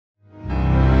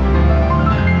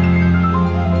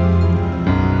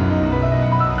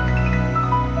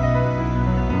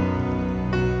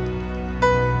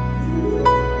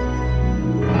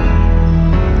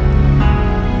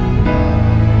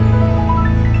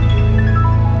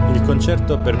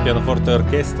concerto per pianoforte e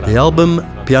orchestra. The album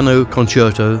Piano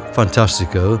Concerto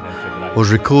Fantastico was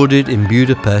recorded in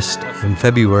Budapest in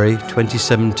February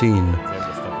 2017.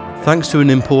 Thanks to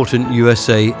an important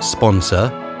USA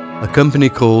sponsor, a company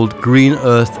called Green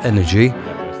Earth Energy,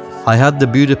 I had the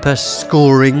Budapest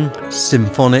scoring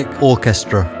symphonic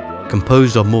orchestra,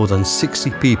 composed of more than 60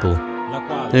 people.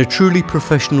 In a truly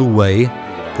professional way,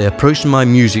 they approached my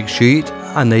music sheet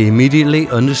and they immediately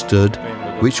understood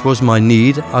which was my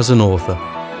need as an author.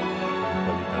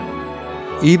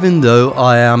 Even though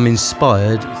I am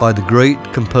inspired by the great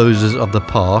composers of the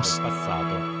past,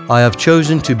 I have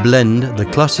chosen to blend the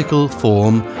classical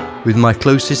form with my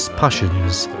closest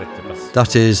passions,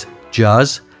 that is,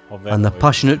 jazz and the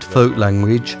passionate folk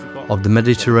language of the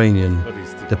Mediterranean,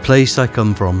 the place I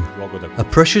come from. A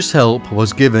precious help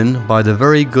was given by the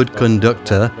very good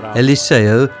conductor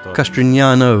Eliseo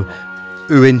Castrignanò,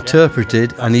 who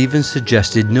interpreted and even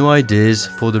suggested new ideas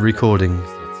for the recording.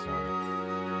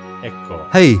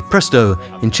 Hey, presto!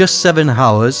 In just 7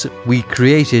 hours we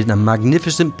created a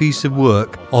magnificent piece of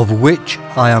work of which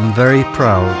I am very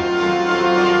proud.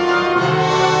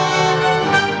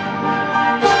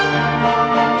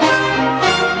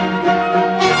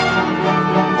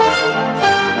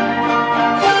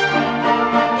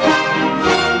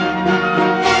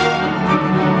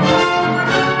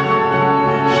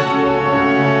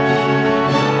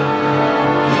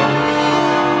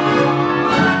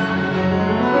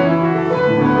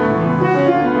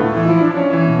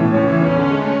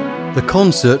 The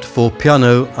concert for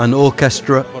piano and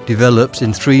orchestra develops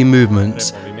in 3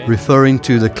 movements, referring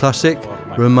to the classic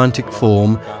romantic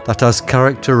form that has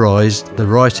characterized the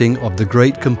writing of the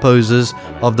great composers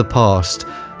of the past,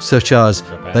 such as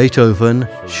Beethoven,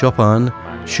 Chopin,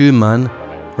 Schumann,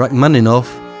 Rachmaninoff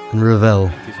and Ravel.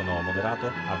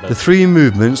 The 3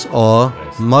 movements are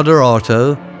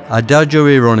Moderato, Adagio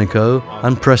ironico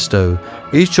and Presto.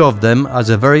 Each of them has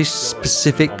a very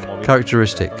specific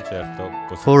characteristic.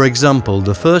 For example,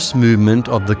 the first movement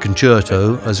of the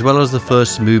concerto, as well as the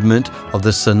first movement of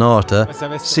the sonata,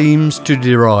 seems to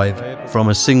derive from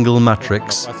a single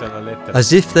matrix,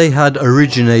 as if they had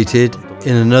originated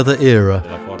in another era.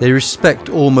 They respect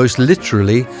almost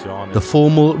literally the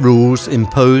formal rules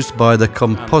imposed by the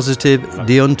compositive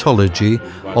deontology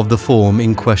of the form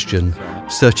in question,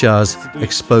 such as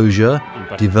exposure,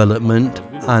 development,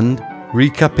 and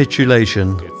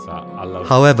recapitulation.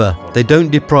 However, they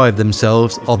don't deprive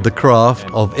themselves of the craft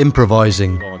of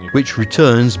improvising, which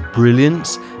returns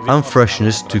brilliance and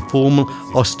freshness to formal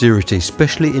austerity,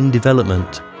 especially in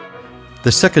development.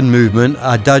 The second movement,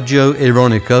 Adagio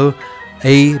ironico,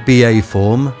 ABA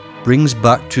form, brings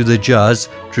back to the jazz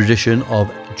tradition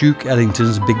of Duke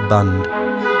Ellington's big band.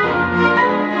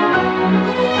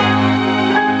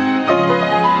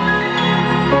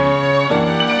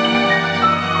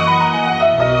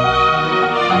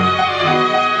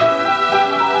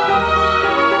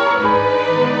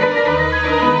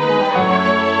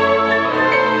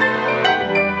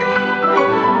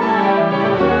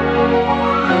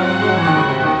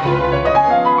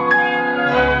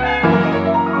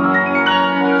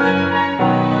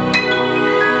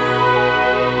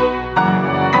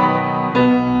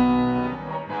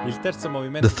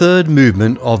 The third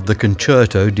movement of the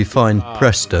concerto, defined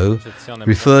presto,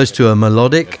 refers to a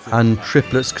melodic and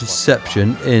triplets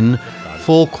conception in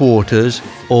 4 quarters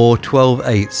or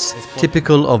 12/8,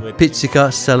 typical of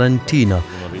Pizzica Salentina,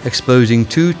 exposing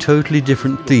 2 totally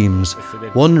different themes,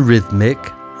 one rhythmic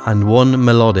and one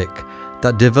melodic,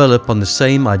 that develop on the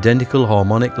same identical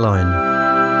harmonic line.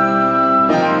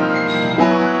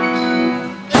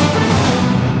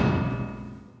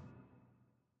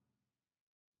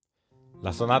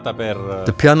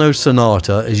 The piano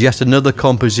sonata is yet another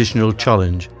compositional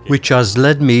challenge, which has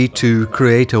led me to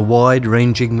create a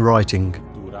wide-ranging writing,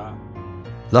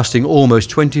 lasting almost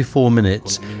 24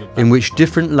 minutes, in which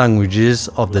different languages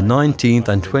of the 19th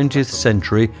and 20th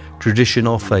century tradition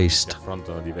are faced.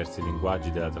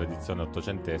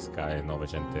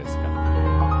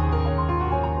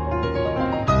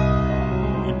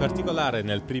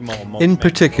 In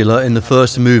particular, in the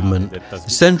first movement, the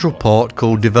central part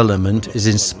called development is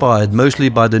inspired mostly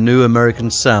by the new American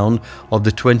sound of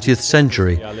the 20th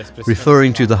century,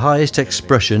 referring to the highest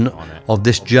expression of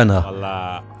this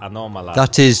genre,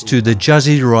 that is, to the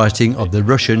jazzy writing of the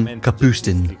Russian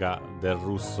Kapustin.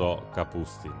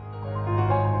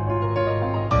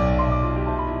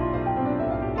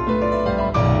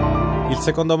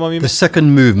 The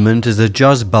second movement is a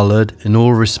jazz ballad in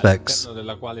all respects,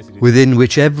 within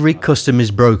which every custom is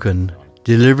broken,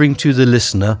 delivering to the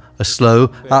listener a slow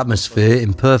atmosphere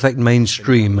in perfect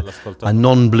mainstream and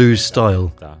non-blues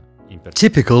style.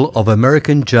 typical of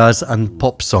American jazz and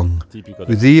pop song,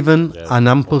 with even an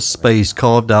ample space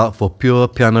carved out for pure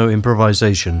piano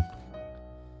improvisation.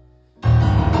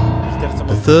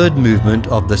 The third movement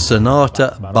of the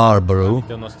Sonata Barbaro,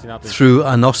 through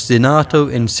an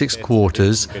ostinato in 6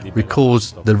 quarters,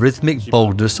 recalls the rhythmic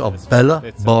boldness of Bela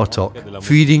Bartok,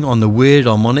 feeding on the weird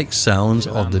harmonic sounds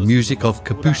of the music of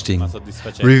Kapustin,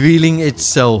 revealing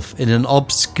itself in an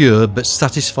obscure but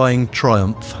satisfying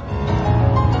triumph.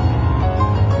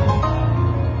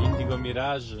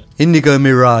 Indigo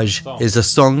Mirage is a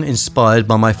song inspired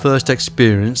by my first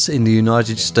experience in the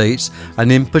United States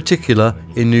and in particular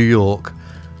in New York.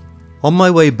 On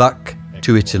my way back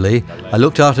to Italy, I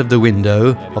looked out of the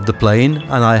window of the plane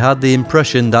and I had the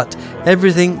impression that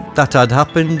everything that had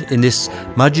happened in this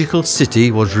magical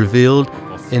city was revealed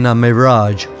in a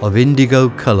mirage of indigo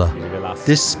colour.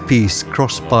 This piece,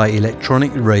 crossed by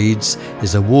electronic raids,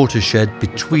 is a watershed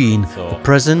between the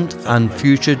present and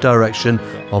future direction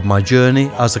of my journey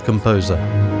as a composer.